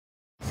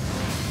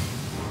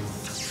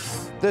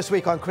This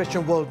week on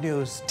Christian World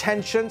News,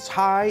 tensions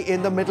high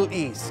in the Middle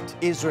East.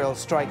 Israel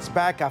strikes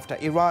back after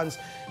Iran's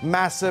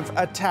massive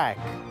attack.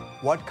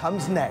 What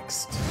comes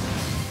next?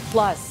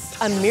 Plus,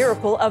 a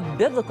miracle of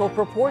biblical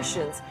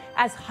proportions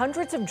as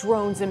hundreds of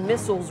drones and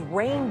missiles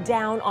rain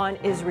down on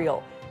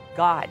Israel.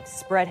 God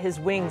spread his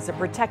wings of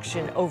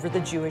protection over the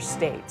Jewish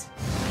state.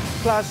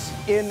 Plus,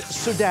 in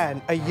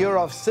Sudan, a year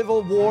of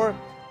civil war,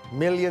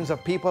 millions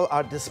of people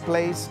are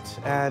displaced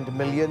and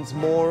millions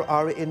more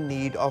are in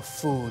need of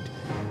food.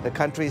 The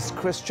country's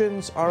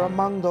Christians are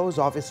among those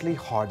obviously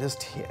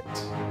hardest hit.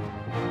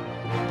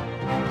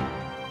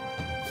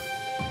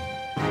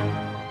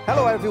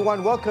 Hello,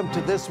 everyone. Welcome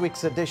to this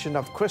week's edition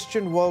of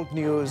Christian World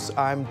News.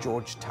 I'm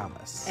George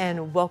Thomas.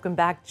 And welcome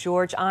back,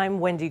 George. I'm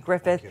Wendy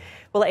Griffith.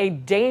 Well, a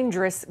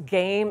dangerous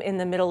game in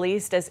the Middle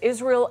East as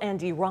Israel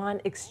and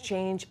Iran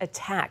exchange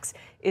attacks.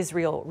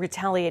 Israel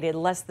retaliated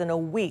less than a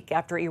week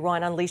after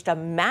Iran unleashed a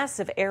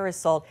massive air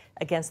assault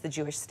against the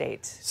Jewish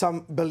state.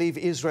 Some believe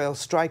Israel's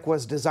strike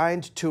was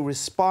designed to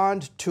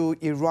respond to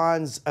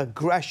Iran's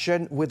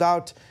aggression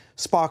without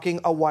sparking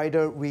a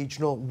wider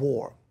regional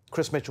war.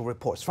 Chris Mitchell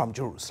reports from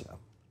Jerusalem.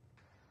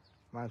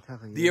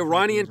 The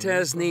Iranian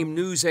Tasnim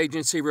news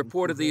agency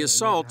reported the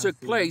assault took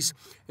place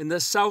in the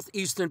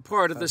southeastern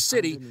part of the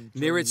city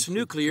near its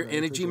nuclear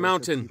energy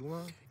mountain.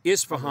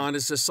 Isfahan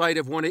is the site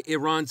of one of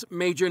Iran's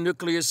major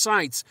nuclear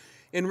sites,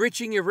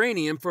 enriching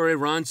uranium for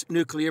Iran's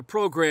nuclear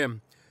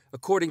program.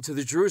 According to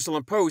the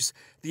Jerusalem Post,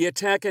 the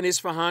attack in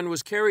Isfahan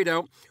was carried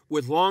out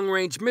with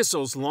long-range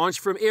missiles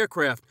launched from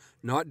aircraft,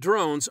 not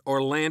drones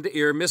or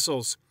land-air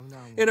missiles.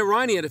 An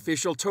Iranian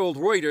official told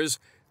Reuters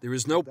there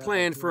is no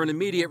plan for an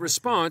immediate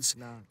response.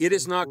 It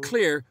is not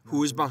clear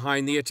who is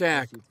behind the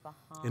attack.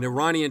 An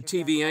Iranian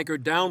TV anchor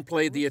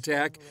downplayed the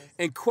attack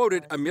and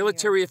quoted a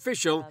military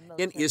official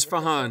in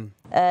Isfahan.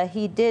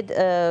 He did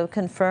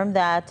confirm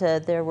that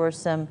there were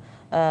some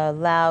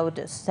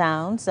loud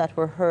sounds that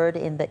were heard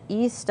in the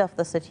east of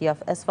the city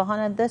of Isfahan,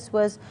 and this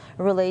was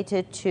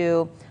related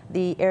to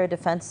the air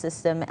defense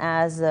system,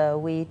 as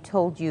we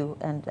told you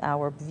and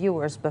our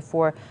viewers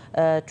before,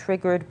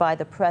 triggered by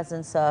the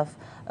presence of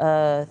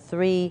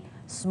 3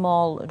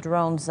 small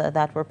drones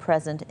that were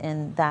present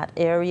in that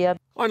area.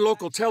 On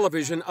local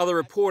television, other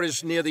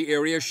reporters near the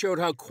area showed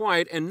how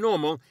quiet and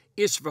normal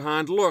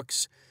Isfahan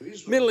looks.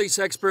 Middle East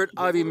expert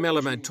Avi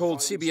Milliman told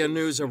CBN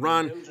News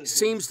Iran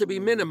seems to be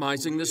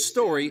minimizing the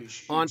story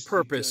on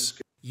purpose.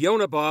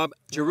 Yonah Bob,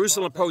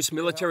 Jerusalem Post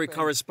military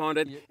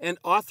correspondent and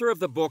author of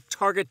the book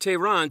Target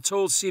Tehran,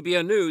 told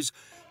CBN News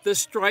the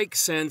strike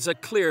sends a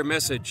clear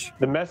message.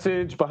 The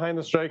message behind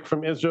the strike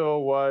from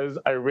Israel was,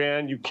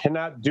 Iran, you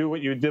cannot do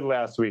what you did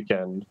last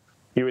weekend.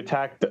 You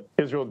attacked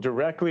Israel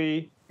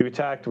directly. You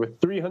attacked with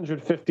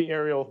 350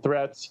 aerial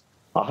threats,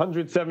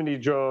 170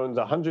 drones,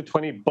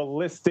 120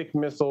 ballistic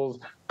missiles,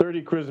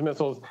 30 cruise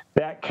missiles.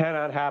 That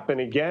cannot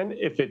happen again.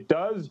 If it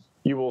does,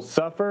 you will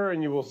suffer,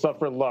 and you will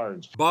suffer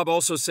large. Bob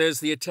also says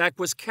the attack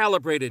was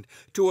calibrated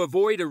to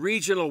avoid a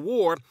regional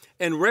war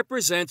and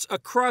represents a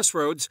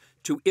crossroads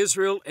to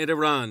Israel and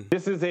Iran.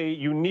 This is a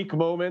unique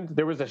moment.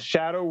 There was a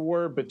shadow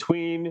war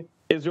between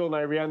Israel and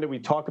Iran that we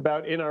talk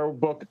about in our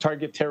book,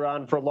 Target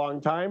Tehran, for a long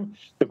time.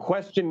 The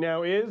question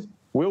now is,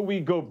 will we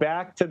go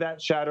back to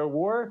that shadow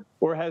war,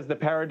 or has the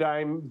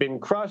paradigm been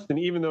crushed? And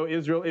even though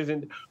Israel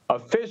isn't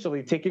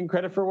officially taking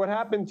credit for what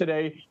happened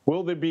today,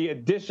 will there be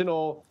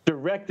additional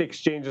direct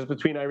exchanges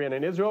between Iran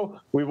and Israel?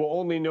 We will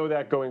only know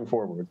that going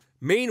forward.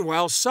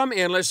 Meanwhile, some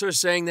analysts are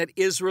saying that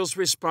Israel's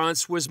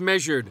response was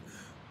measured,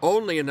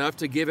 only enough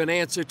to give an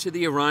answer to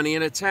the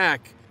Iranian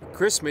attack.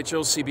 Chris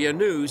Mitchell, CBN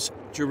News,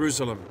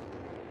 Jerusalem.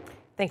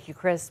 Thank you,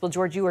 Chris. Well,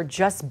 George, you are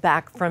just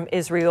back from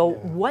Israel.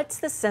 What's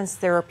the sense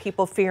there are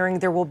people fearing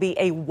there will be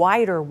a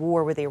wider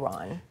war with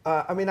Iran?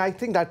 I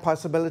think that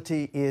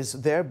possibility is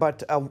there,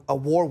 but a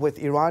war with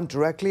Iran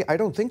directly, I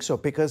don't think so,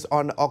 because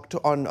on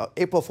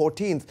April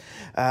 14th,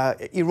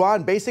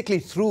 Iran basically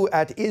threw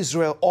at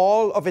Israel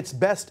all of its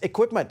best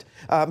equipment,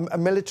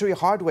 military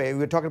hardware.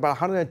 We're talking about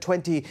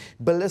 120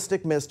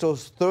 ballistic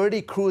missiles,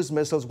 30 cruise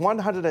missiles,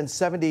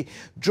 170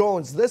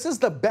 drones. This is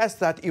the best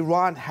that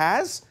Iran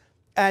has.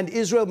 And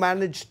Israel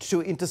managed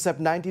to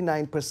intercept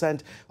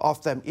 99%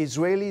 of them.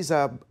 Israelis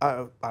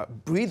are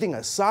breathing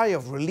a sigh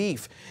of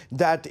relief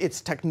that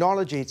its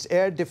technology, its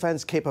air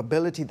defense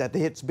capability that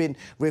it's been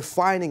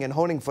refining and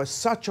honing for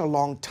such a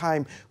long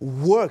time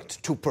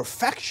worked to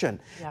perfection.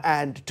 Yeah.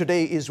 And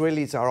today,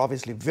 Israelis are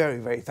obviously very,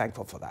 very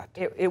thankful for that.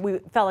 We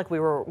felt like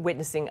we were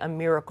witnessing a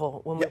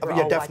miracle when we were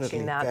all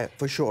watching that. Yeah,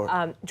 for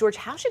sure. George,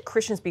 how should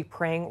Christians be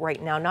praying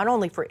right now, not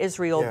only for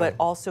Israel, but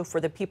also for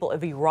the people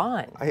of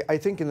Iran? I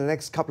think in the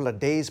next couple of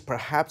days,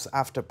 perhaps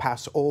after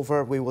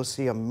Passover, we will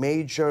see a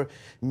major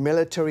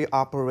military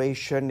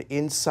operation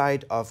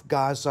inside of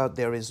Gaza.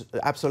 There is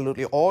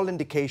absolutely all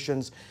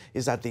indications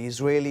is that the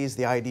Israelis,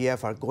 the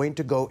IDF, are going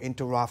to go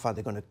into Rafah.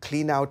 They're going to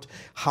clean out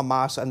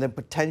Hamas and then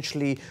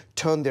potentially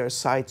turn their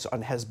sights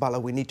on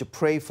Hezbollah. We need to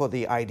pray for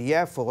the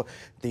IDF, for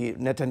the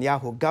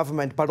Netanyahu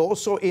government, but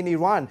also in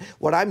Iran.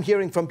 What I'm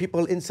hearing from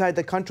people inside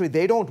the country,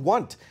 they don't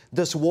want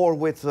this war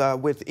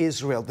with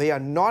Israel. They are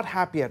not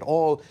happy at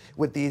all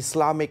with the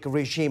Islamic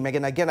regime.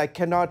 Again, I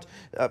cannot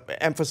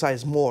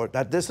emphasize more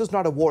that this is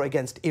not a war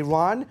against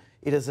Iran.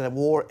 It is a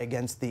war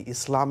against the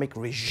Islamic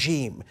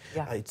regime.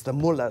 Yeah. It's the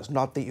mullahs,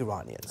 not the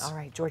Iranians. All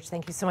right, George,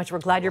 thank you so much. We're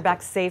glad you're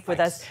back safe with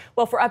us.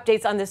 Well, for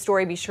updates on this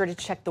story, be sure to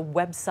check the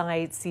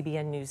website,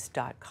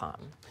 cbnnews.com.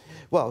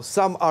 Well,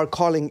 some are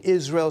calling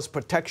Israel's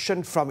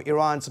protection from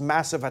Iran's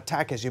massive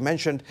attack, as you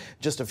mentioned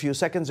just a few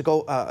seconds ago,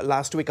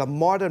 last week, a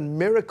modern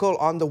miracle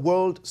on the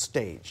world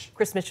stage.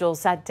 Chris Mitchell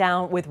sat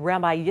down with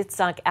Rabbi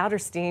Yitzhak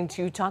Adlerstein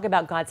to talk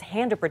about God's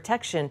hand of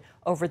protection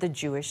over the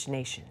Jewish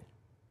nation.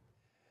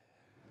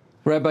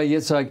 Rabbi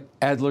Yitzhak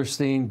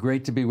Adlerstein,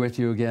 great to be with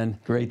you again.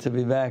 Great to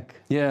be back.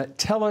 Yeah,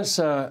 tell us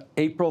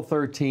April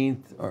 13th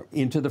or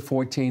into the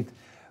 14th,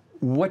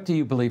 what do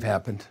you believe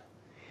happened?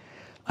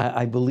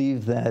 I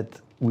believe that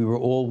we were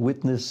all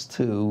witness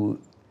to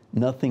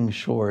nothing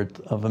short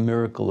of a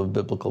miracle of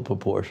biblical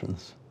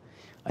proportions.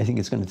 I think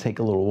it's going to take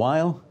a little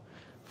while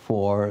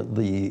for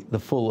the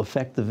full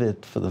effect of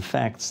it, for the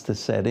facts to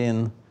set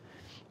in.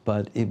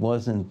 But it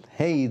wasn't,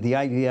 hey, the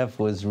IDF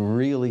was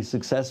really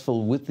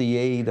successful with the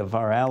aid of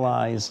our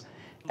allies,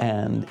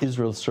 and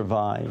Israel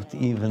survived,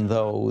 even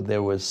though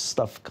there was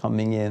stuff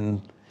coming in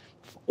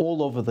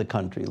all over the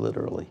country,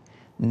 literally.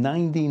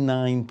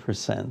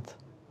 99%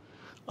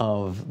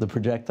 of the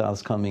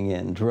projectiles coming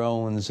in,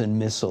 drones and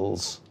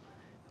missiles,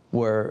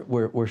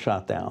 were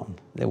shot down.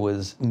 There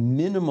was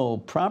minimal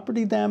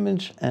property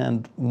damage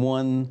and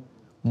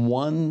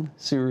one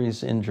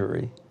serious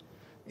injury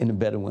in a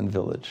Bedouin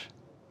village.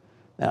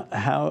 Now,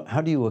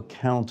 how do you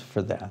account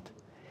for that?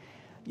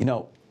 You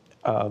know,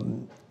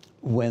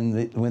 when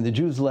the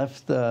Jews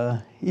left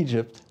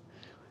Egypt,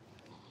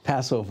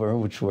 Passover,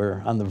 which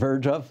we're on the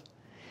verge of,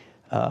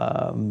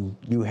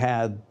 you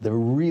had the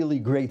really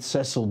great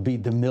Cecil B.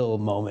 DeMille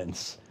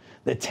moments,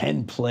 the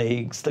 10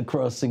 plagues, the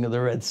crossing of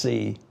the Red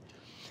Sea.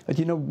 But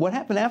you know, what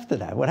happened after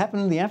that? What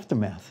happened in the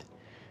aftermath?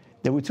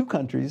 There were two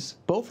countries,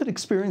 both had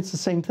experienced the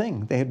same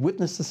thing. They had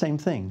witnessed the same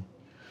thing.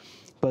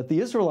 But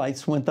the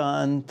Israelites went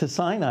on to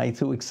Sinai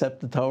to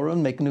accept the Torah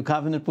and make a new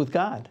covenant with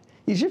God.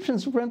 The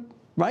Egyptians went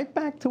right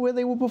back to where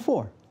they were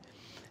before.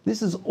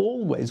 This is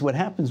always what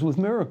happens with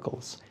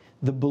miracles.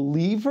 The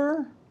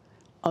believer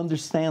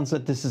understands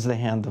that this is the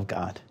hand of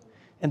God.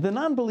 And the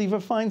non-believer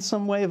finds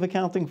some way of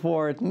accounting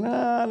for it. No,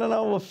 I don't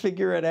know, we'll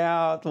figure it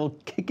out. We'll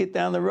kick it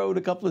down the road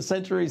a couple of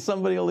centuries.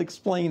 Somebody will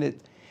explain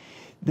it.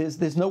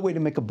 There's no way to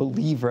make a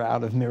believer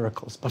out of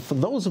miracles. But for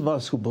those of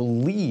us who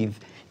believe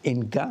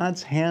in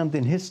God's hand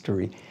in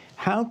history,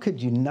 how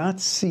could you not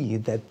see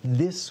that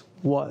this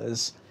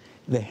was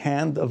the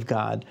hand of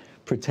God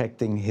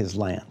protecting his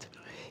land?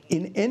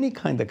 In any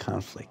kind of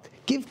conflict,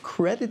 give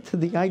credit to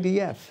the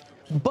IDF,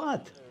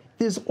 but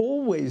there's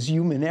always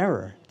human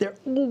error. There are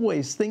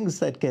always things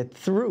that get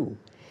through.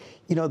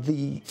 You know,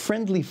 the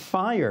friendly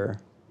fire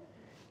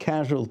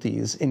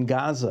casualties in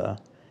Gaza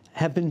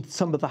have been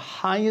some of the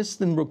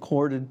highest in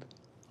recorded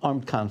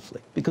armed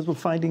conflict, because we're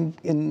fighting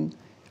in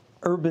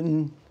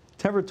urban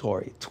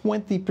territory,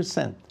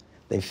 20%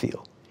 they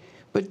feel.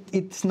 But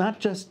it's not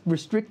just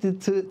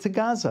restricted to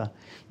Gaza.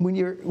 When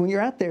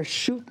you're out there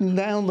shooting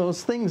down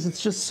those things,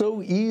 it's just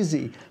so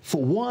easy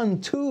for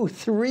 1, 2,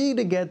 3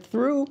 to get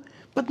through,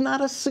 but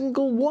not a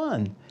single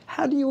one.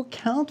 How do you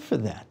account for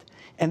that?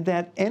 And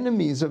that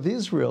enemies of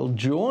Israel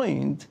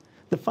joined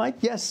the fight?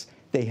 Yes,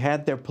 they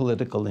had their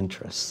political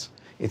interests.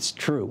 It's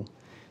true.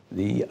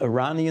 The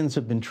Iranians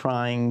have been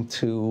trying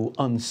to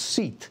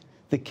unseat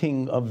the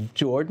king of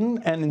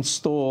Jordan and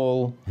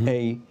install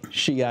a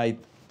Shiite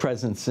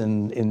presence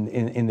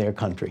in their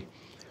country.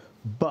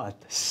 But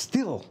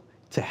still,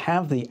 to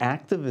have the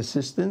active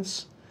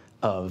assistance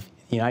of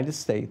the United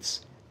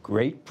States,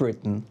 Great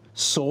Britain,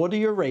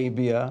 Saudi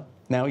Arabia,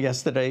 now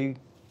yesterday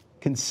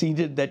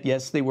conceded that,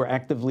 yes, they were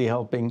actively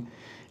helping,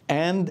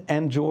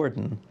 and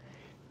Jordan,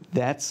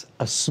 that's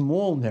a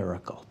small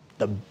miracle.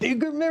 The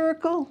bigger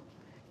miracle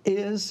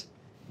is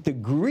the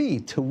degree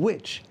to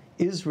which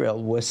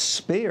Israel was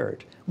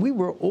spared. We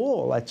were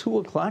all at 2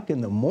 o'clock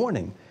in the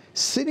morning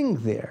sitting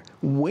there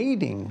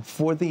waiting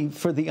for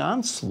the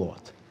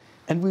onslaught.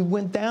 And we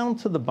went down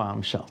to the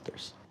bomb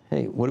shelters.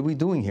 Hey, what are we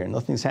doing here?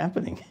 Nothing's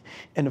happening.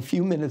 And a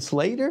few minutes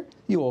later,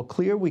 you all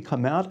clear, we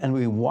come out and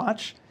we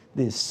watch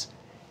this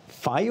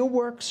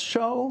fireworks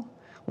show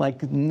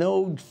like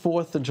no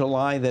 4th of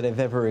July that I've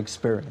ever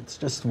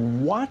experienced. Just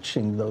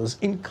watching those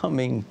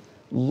incoming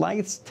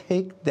lights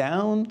take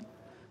down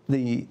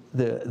the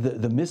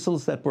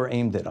missiles that were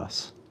aimed at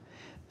us.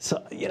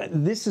 So, you know,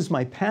 this is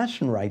my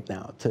passion right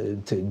now, to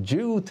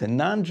Jew, to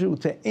non-Jew,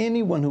 to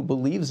anyone who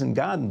believes in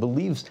God and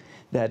believes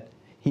that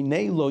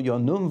Hinei lo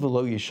yonum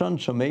v'lo yishon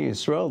shomei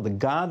Yisrael. The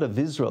God of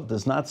Israel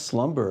does not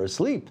slumber or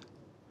sleep.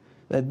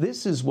 That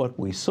this is what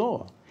we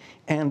saw.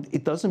 And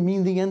it doesn't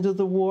mean the end of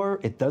the war.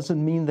 It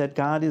doesn't mean that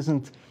God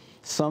isn't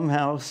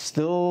somehow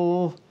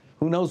still,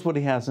 who knows what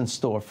he has in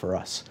store for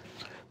us.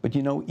 But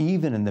you know,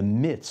 even in the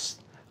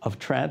midst of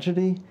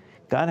tragedy,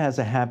 God has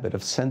a habit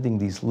of sending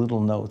these little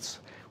notes.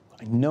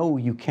 I know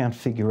you can't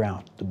figure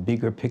out the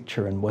bigger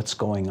picture and what's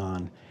going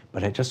on,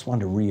 but I just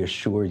want to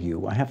reassure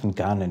you, I haven't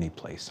gone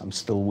anyplace. I'm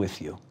still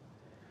with you.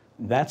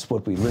 That's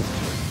what we live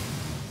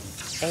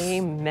for.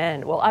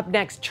 Amen. Well, up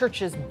next,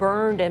 churches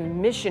burned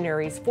and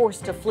missionaries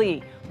forced to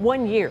flee.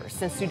 1 year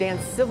since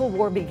Sudan's civil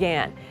war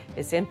began.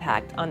 Its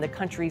impact on the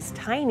country's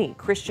tiny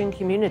Christian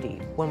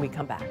community when we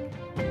come back.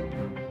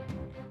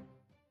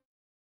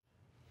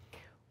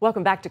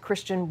 Welcome back to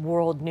Christian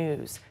World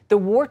News. The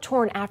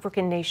war-torn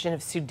African nation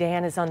of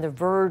Sudan is on the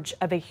verge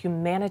of a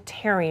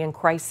humanitarian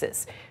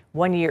crisis.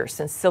 1 year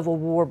since civil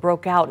war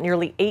broke out,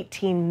 nearly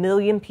 18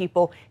 million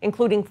people,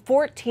 including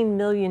 14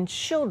 million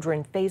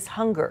children, face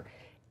hunger.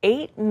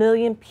 8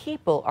 million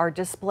people are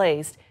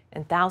displaced,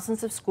 and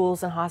thousands of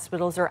schools and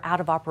hospitals are out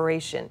of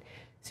operation.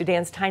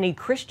 Sudan's tiny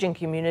Christian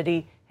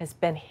community has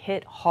been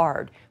hit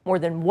hard. More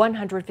than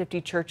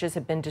 150 churches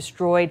have been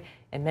destroyed,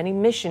 and many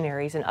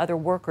missionaries and other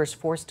workers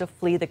forced to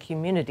flee the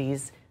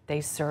communities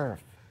they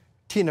serve.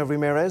 Tina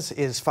Ramirez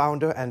is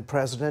founder and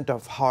president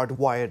of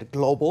Hardwired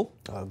Global,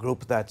 a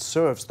group that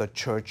serves the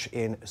church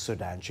in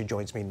Sudan. She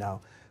joins me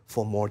now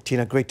for more.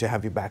 Tina, great to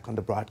have you back on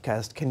the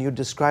broadcast. Can you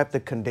describe the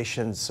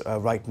conditions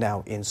right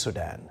now in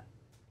Sudan?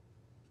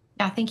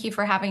 Yeah, thank you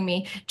for having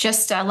me.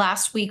 Just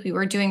last week, we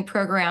were doing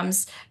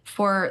programs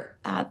for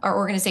our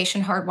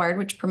organization Hardwired,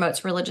 which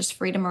promotes religious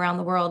freedom around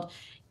the world,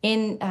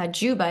 in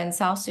Juba in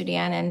South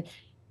Sudan. And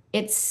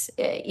it's,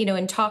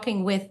 in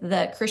talking with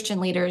the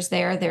Christian leaders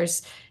there,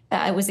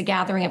 it was a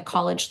gathering of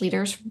college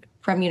leaders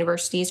from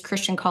universities,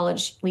 Christian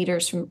college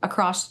leaders from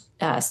across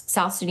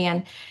South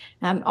Sudan.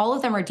 All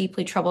of them are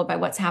deeply troubled by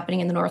what's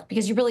happening in the north,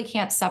 because you really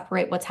can't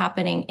separate what's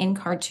happening in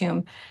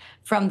Khartoum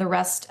from the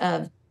rest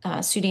of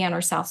Sudan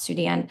or South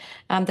Sudan.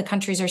 The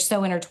countries are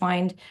so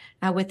intertwined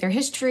with their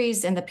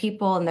histories and the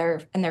people and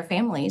their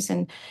families.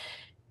 And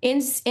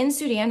in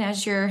Sudan,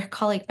 as your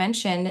colleague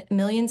mentioned,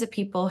 millions of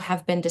people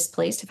have been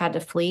displaced, have had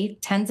to flee.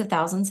 Tens of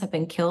thousands have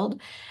been killed.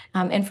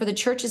 And for the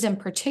churches in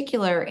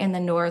particular in the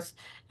north,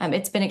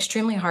 it's been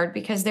extremely hard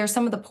because they're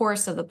some of the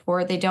poorest of the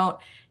poor. They don't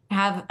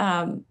have,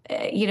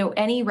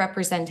 any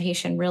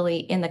representation really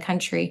in the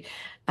country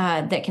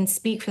that can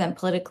speak for them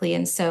politically.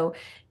 And so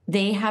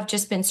they have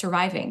just been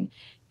surviving.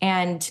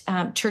 And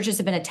churches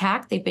have been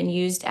attacked. They've been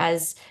used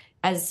as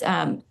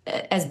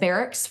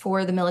barracks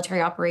for the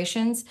military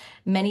operations.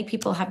 Many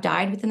people have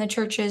died within the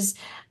churches.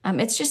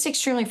 It's just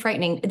extremely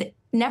frightening.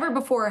 Never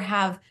before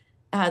have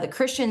the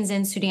Christians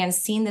in Sudan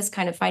seen this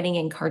kind of fighting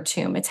in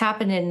Khartoum. It's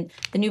happened in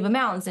the Nuba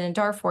Mountains and in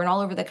Darfur and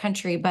all over the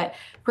country. But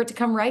for it to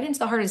come right into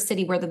the heart of the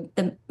city where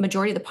the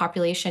majority of the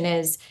population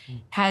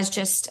has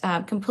just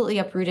completely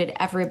uprooted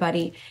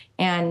everybody.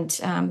 And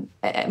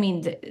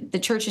the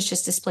church is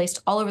just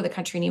displaced all over the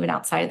country and even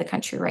outside of the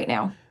country right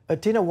now.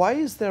 Tina, why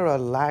is there a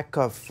lack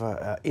of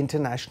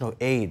international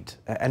aid,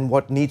 and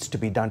what needs to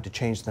be done to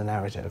change the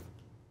narrative?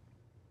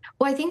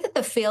 Well, I think that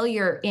the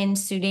failure in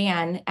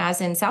Sudan, as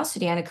in South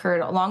Sudan,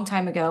 occurred a long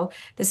time ago.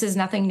 This is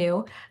nothing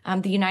new.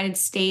 The United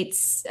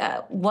States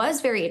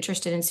was very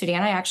interested in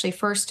Sudan. I actually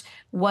first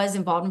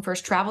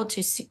traveled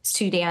to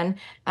Sudan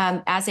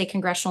as a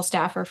congressional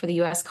staffer for the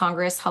U.S.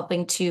 Congress,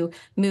 helping to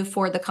move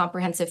forward the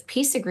comprehensive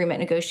peace agreement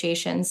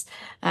negotiations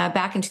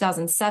back in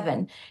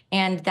 2007.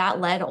 And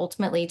that led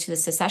ultimately to the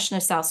secession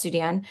of South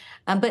Sudan.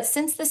 But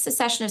since the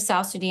secession of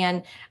South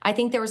Sudan, I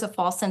think there was a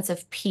false sense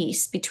of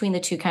peace between the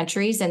two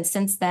countries. And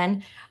since then,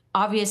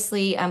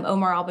 obviously,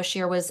 Omar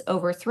al-Bashir was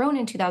overthrown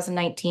in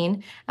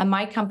 2019.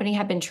 My company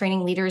had been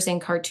training leaders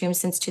in Khartoum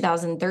since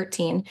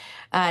 2013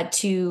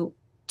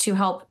 to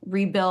help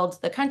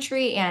rebuild the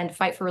country and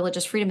fight for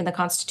religious freedom in the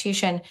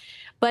Constitution.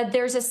 But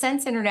there's a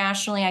sense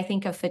internationally, I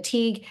think, of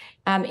fatigue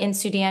in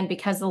Sudan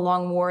because of the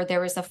long war. There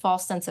was a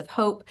false sense of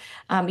hope.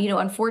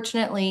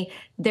 Unfortunately,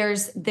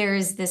 there's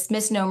this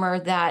misnomer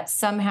that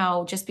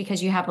somehow just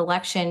because you have an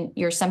election,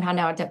 you're somehow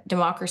now a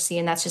democracy,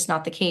 and that's just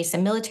not the case.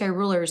 And military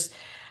rulers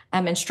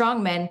and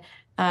strongmen,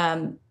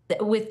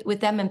 with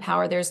them in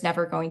power, there's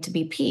never going to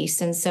be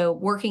peace. And so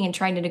working and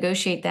trying to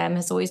negotiate them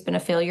has always been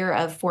a failure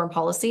of foreign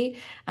policy,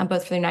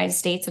 both for the United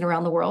States and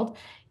around the world.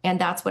 And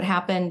that's what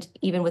happened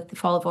even with the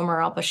fall of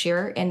Omar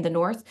al-Bashir in the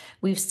north.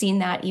 We've seen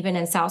that even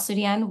in South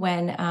Sudan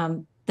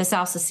when the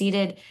South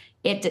seceded.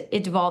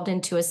 It devolved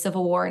into a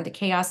civil war, into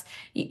chaos.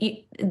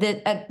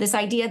 This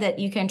idea that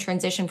you can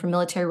transition from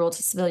military rule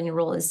to civilian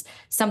rule is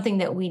something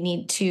that we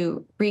need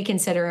to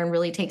reconsider and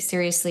really take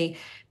seriously,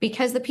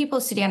 because the people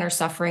of Sudan are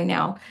suffering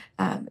now.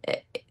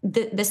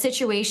 The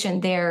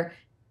situation there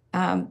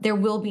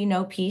will be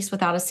no peace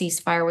without a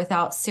ceasefire,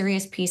 without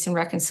serious peace and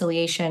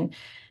reconciliation,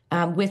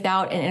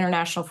 without an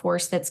international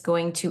force that's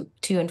going to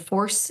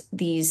enforce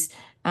these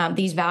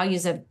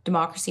values of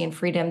democracy and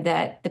freedom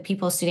that the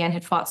people of Sudan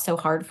had fought so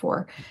hard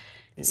for.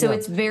 So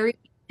it's very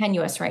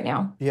tenuous right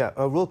now. Yeah,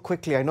 real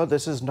quickly, I know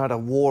this is not a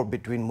war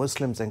between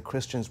Muslims and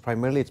Christians.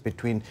 Primarily, it's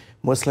between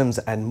Muslims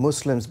and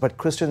Muslims. But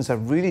Christians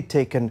have really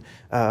taken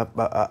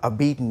a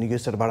beating. You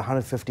said about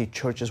 150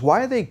 churches.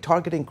 Why are they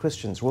targeting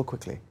Christians? Real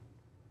quickly.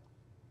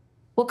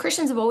 Well,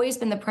 Christians have always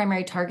been the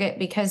primary target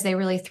because they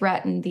really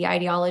threaten the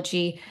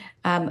ideology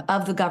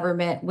of the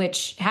government,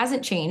 which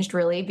hasn't changed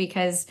really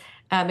because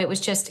it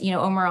was just,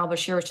 Omar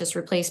al-Bashir was just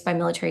replaced by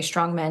military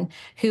strongmen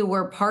who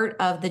were part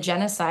of the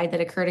genocide that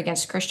occurred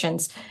against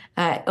Christians.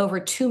 Over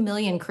 2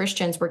 million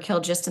Christians were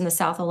killed just in the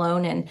South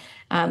alone,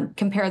 and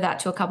compare that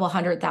to a couple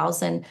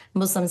 100,000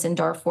 Muslims in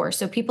Darfur.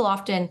 So people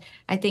often,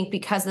 I think,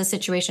 because of the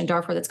situation in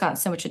Darfur that's gotten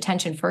so much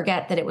attention,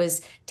 forget that it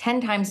was 10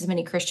 times as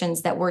many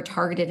Christians that were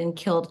targeted and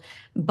killed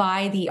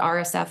by the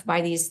RSF, by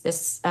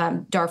this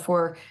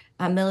Darfur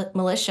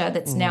militia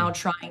that's now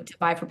trying to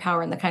vie for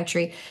power in the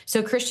country.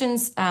 So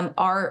Christians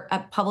are a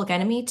public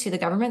enemy to the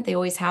government. They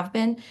always have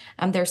been.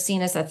 They're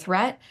seen as a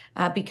threat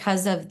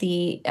because of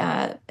the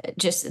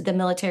just the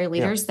military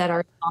leaders that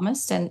are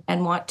Islamist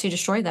and want to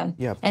destroy them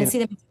and see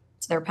them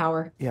to their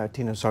power. Yeah,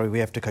 Tina, sorry, we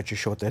have to cut you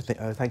short there.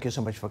 Thank you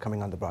so much for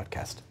coming on the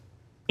broadcast.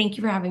 Thank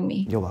you for having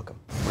me. You're welcome.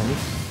 Wendy?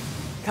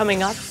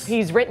 Coming up,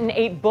 he's written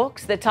 8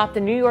 books that topped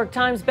the New York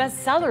Times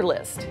bestseller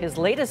list. His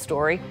latest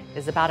story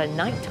is about a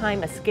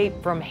nighttime escape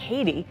from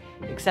Haiti,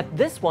 except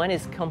this one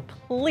is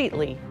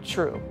completely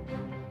true.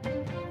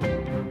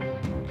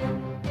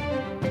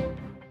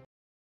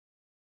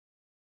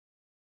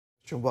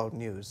 World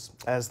News.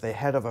 As the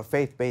head of a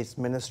faith-based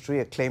ministry,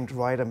 acclaimed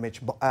writer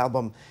Mitch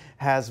Albom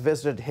has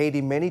visited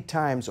Haiti many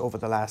times over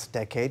the last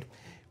decade.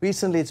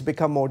 Recently, it's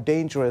become more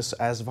dangerous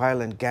as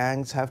violent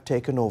gangs have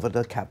taken over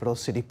the capital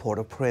city,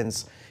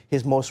 Port-au-Prince.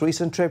 His most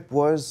recent trip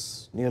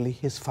was nearly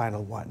his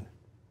final one.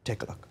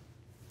 Take a look.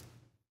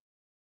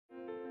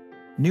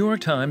 New York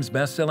Times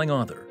bestselling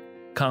author,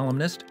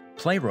 columnist,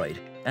 playwright,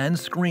 and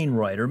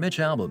screenwriter Mitch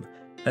Albom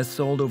has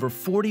sold over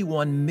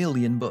 41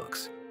 million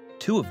books,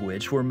 2 of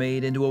which were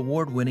made into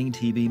award-winning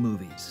TV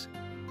movies.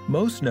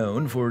 Most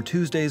known for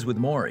Tuesdays with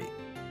Morrie,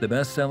 the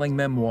best-selling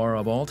memoir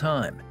of all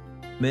time,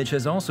 Mitch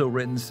has also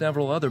written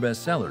several other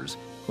bestsellers,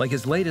 like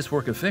his latest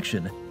work of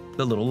fiction,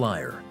 The Little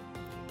Liar.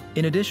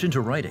 In addition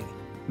to writing,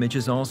 Mitch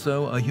is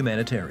also a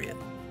humanitarian.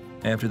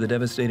 After the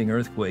devastating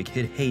earthquake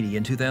hit Haiti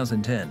in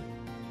 2010,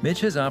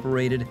 Mitch has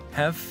operated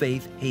Have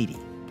Faith Haiti,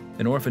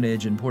 an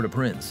orphanage in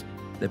Port-au-Prince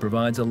that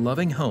provides a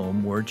loving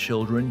home where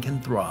children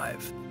can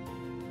thrive.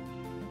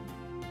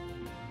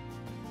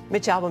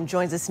 Mitch Albom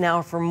joins us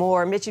now for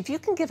more. Mitch, if you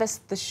can give us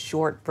the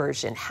short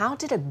version, how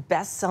did a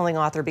best-selling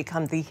author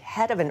become the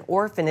head of an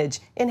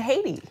orphanage in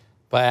Haiti?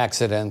 By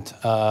accident.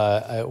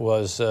 It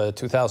was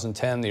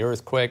 2010, the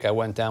earthquake. I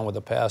went down with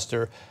a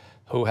pastor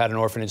who had an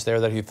orphanage there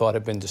that he thought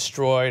had been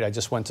destroyed. I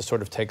just went to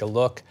sort of take a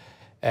look,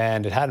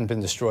 and it hadn't been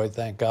destroyed,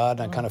 thank God.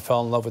 And I kind of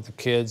fell in love with the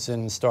kids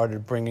and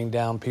started bringing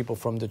down people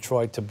from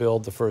Detroit to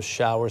build the first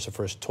showers, the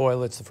first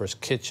toilets, the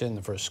first kitchen,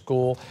 the first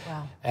school.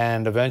 Wow.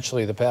 And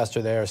eventually the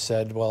pastor there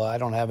said, well, I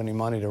don't have any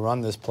money to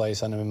run this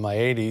place, and I'm in my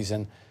 80s.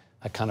 And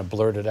I kind of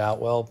blurted out,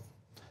 well,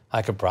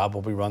 I could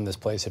probably run this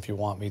place if you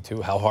want me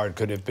to. How hard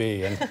could it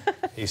be? And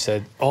he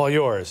said, all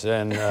yours.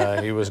 And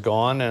he was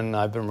gone, and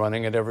I've been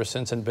running it ever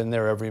since and been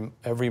there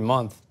every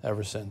month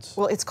ever since.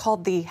 Well, it's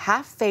called the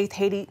Have Faith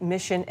Haiti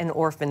Mission and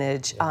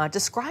Orphanage.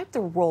 Describe the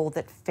role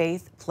that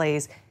faith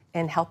plays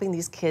in helping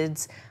these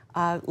kids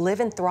live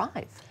and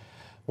thrive.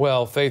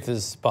 Well, faith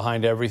is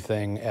behind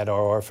everything at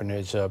our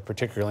orphanage,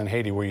 particularly in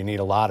Haiti, where you need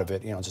a lot of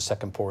it. You know, it's the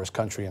second poorest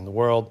country in the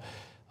world.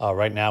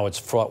 Right now, it's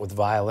fraught with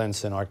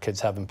violence, and our kids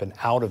haven't been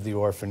out of the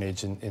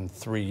orphanage in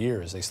 3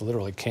 years. They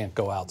literally can't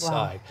go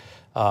outside.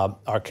 Wow.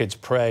 Our kids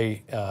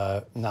pray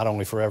not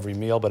only for every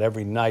meal, but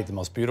every night. The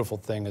most beautiful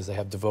thing is they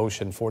have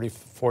devotion,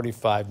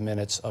 45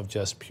 minutes of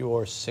just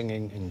pure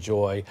singing and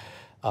joy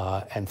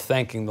and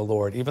thanking the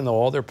Lord. Even though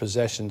all their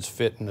possessions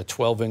fit in a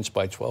 12-inch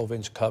by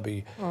 12-inch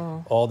cubby,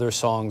 all their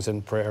songs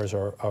and prayers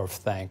are of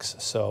thanks.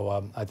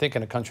 So I think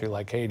in a country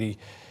like Haiti,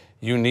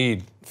 you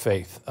need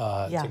faith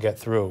to get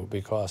through,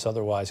 because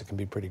otherwise it can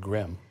be pretty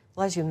grim.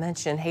 Well, as you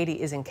mentioned,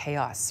 Haiti is in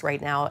chaos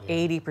right now.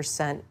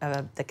 80%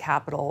 of the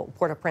capital,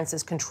 Port-au-Prince,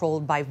 is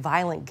controlled by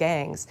violent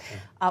gangs.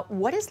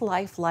 What is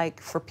life like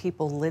for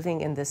people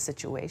living in this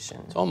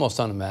situation? It's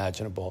almost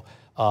unimaginable.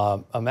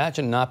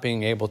 Imagine not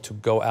being able to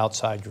go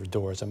outside your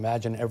doors.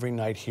 Imagine every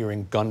night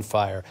hearing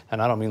gunfire,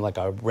 and I don't mean like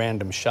a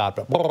random shot,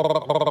 but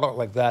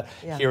like that,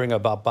 hearing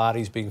about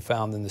bodies being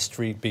found in the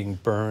street, being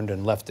burned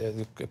and left,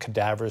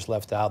 cadavers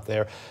left out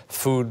there,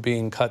 food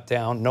being cut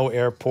down, no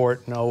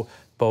airport, no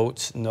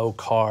boats, no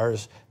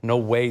cars, no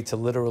way to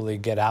literally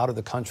get out of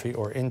the country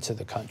or into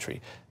the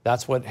country.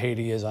 That's what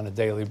Haiti is on a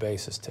daily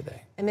basis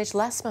today. And Mitch,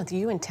 last month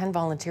you and 10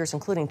 volunteers,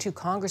 including 2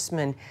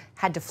 congressmen,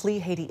 had to flee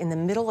Haiti in the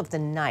middle of the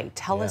night.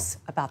 Tell us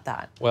about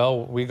that.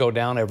 Well, we go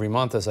down every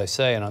month, as I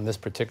say, and on this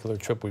particular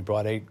trip we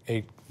brought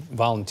eight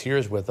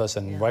volunteers with us,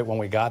 and right when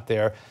we got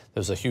there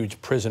was a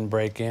huge prison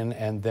break-in,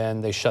 and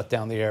then they shut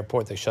down the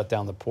airport, they shut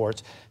down the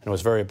ports, and it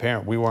was very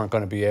apparent we weren't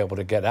going to be able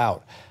to get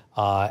out.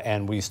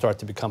 and we start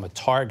to become a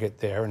target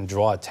there and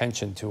draw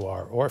attention to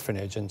our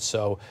orphanage. And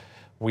so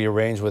we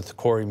arranged with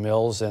Corey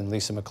Mills and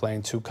Lisa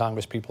McLean, 2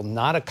 Congress people,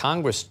 not a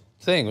Congress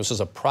thing. This was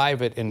a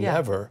private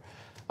endeavor.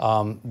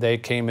 Yeah. They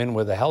came in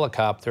with a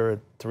helicopter at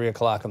 3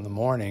 o'clock in the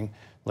morning,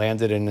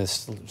 landed in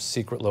this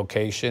secret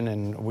location,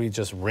 and we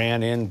just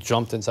ran in,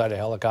 jumped inside a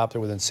helicopter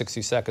within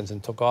 60 seconds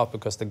and took off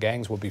because the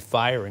gangs would be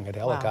firing at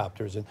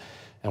helicopters. Wow.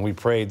 And we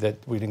prayed that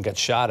we didn't get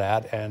shot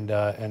at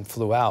and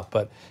flew out.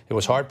 But it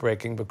was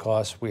heartbreaking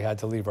because we had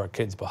to leave our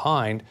kids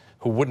behind,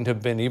 who wouldn't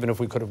have been, even if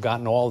we could have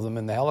gotten all of them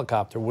in the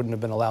helicopter, wouldn't have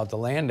been allowed to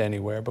land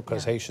anywhere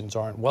because Haitians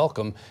aren't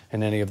welcome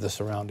in any of the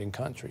surrounding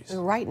countries.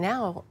 Right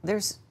now,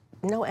 there's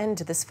no end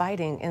to this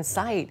fighting in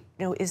sight.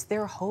 You know, is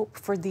there hope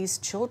for these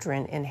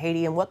children in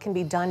Haiti, and what can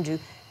be done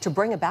to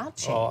bring about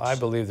change? Oh, I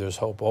believe there's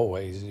hope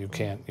always. You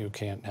can't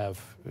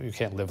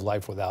live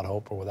life without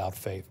hope or without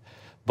faith,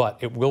 but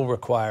it will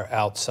require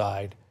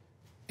outside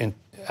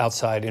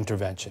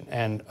intervention,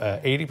 and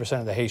 80%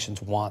 of the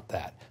Haitians want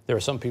that. There are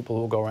some people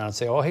who will go around and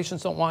say, oh,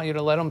 Haitians don't want you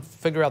to let them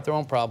figure out their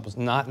own problems.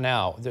 Not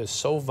now. They're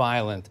so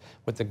violent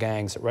with the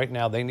gangs that right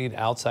now they need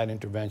outside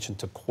intervention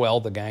to quell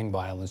the gang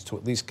violence, to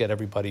at least get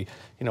everybody,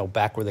 you know,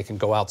 back where they can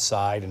go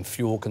outside and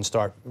fuel can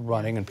start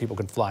running and people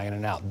can fly in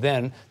and out.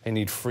 Then they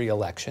need free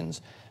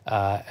elections.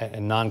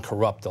 And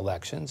non-corrupt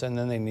elections, and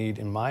then they need,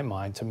 in my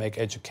mind, to make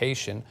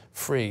education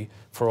free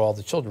for all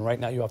the children. Right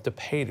now you have to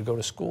pay to go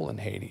to school in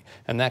Haiti,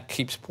 and that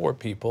keeps poor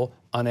people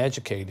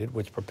uneducated,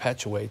 which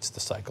perpetuates the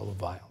cycle of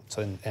violence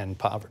and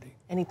poverty.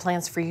 Any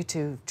plans for you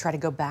to try to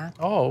go back?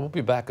 Oh, we'll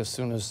be back as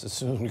soon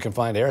as we can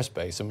find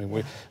airspace. I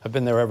mean, I've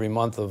been there every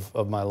month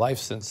of my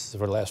life for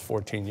the last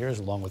 14 years,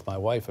 along with my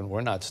wife, and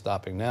we're not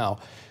stopping now.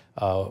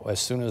 As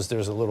soon as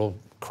there's a little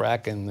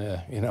crack in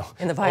the, in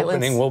the violence,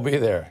 opening, we'll be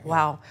there.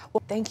 Wow.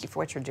 Well, thank you for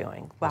what you're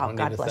doing. Wow,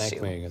 God bless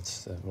you. Me.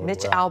 It's, Mitch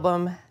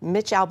Albom,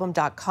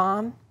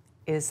 MitchAlbom.com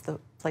is the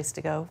place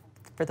to go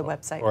for the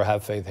website. Or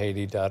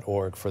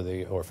havefaithhaiti.org for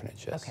the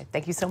orphanage, yes. Okay,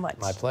 thank you so much.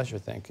 My pleasure,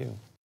 thank you.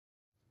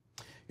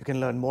 You can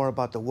learn more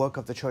about the work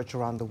of the church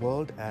around the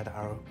world at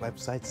our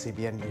website,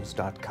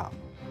 cbnnews.com.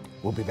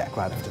 We'll be back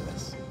right after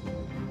this.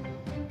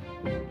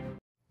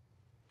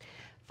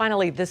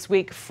 Finally, this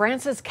week,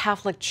 France's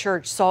Catholic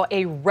Church saw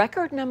a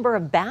record number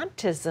of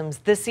baptisms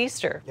this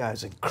Easter. Yeah,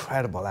 it's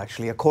incredible,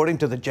 actually. According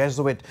to the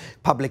Jesuit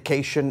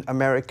publication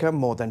America,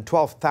 more than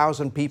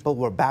 12,000 people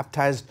were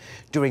baptized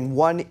during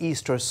one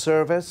Easter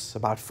service.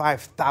 About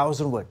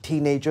 5,000 were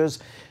teenagers.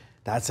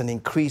 That's an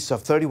increase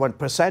of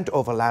 31%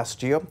 over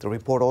last year. The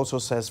report also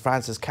says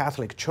France's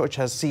Catholic Church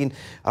has seen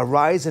a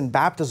rise in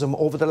baptism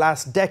over the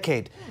last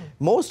decade,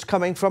 most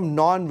coming from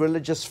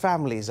non-religious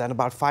families and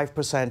about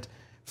 5%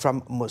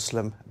 from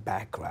Muslim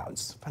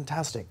backgrounds.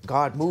 Fantastic.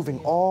 God moving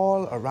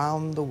all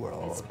around the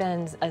world. It's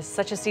been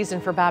such a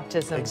season for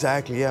baptism.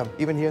 Exactly, yeah.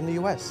 Even here in the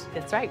U.S.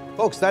 That's right.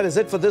 Folks, that is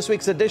it for this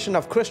week's edition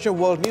of Christian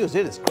World News.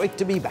 It is great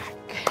to be back.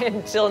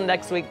 Until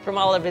next week, from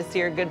all of us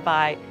here,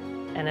 goodbye.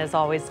 And as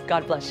always,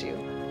 God bless you.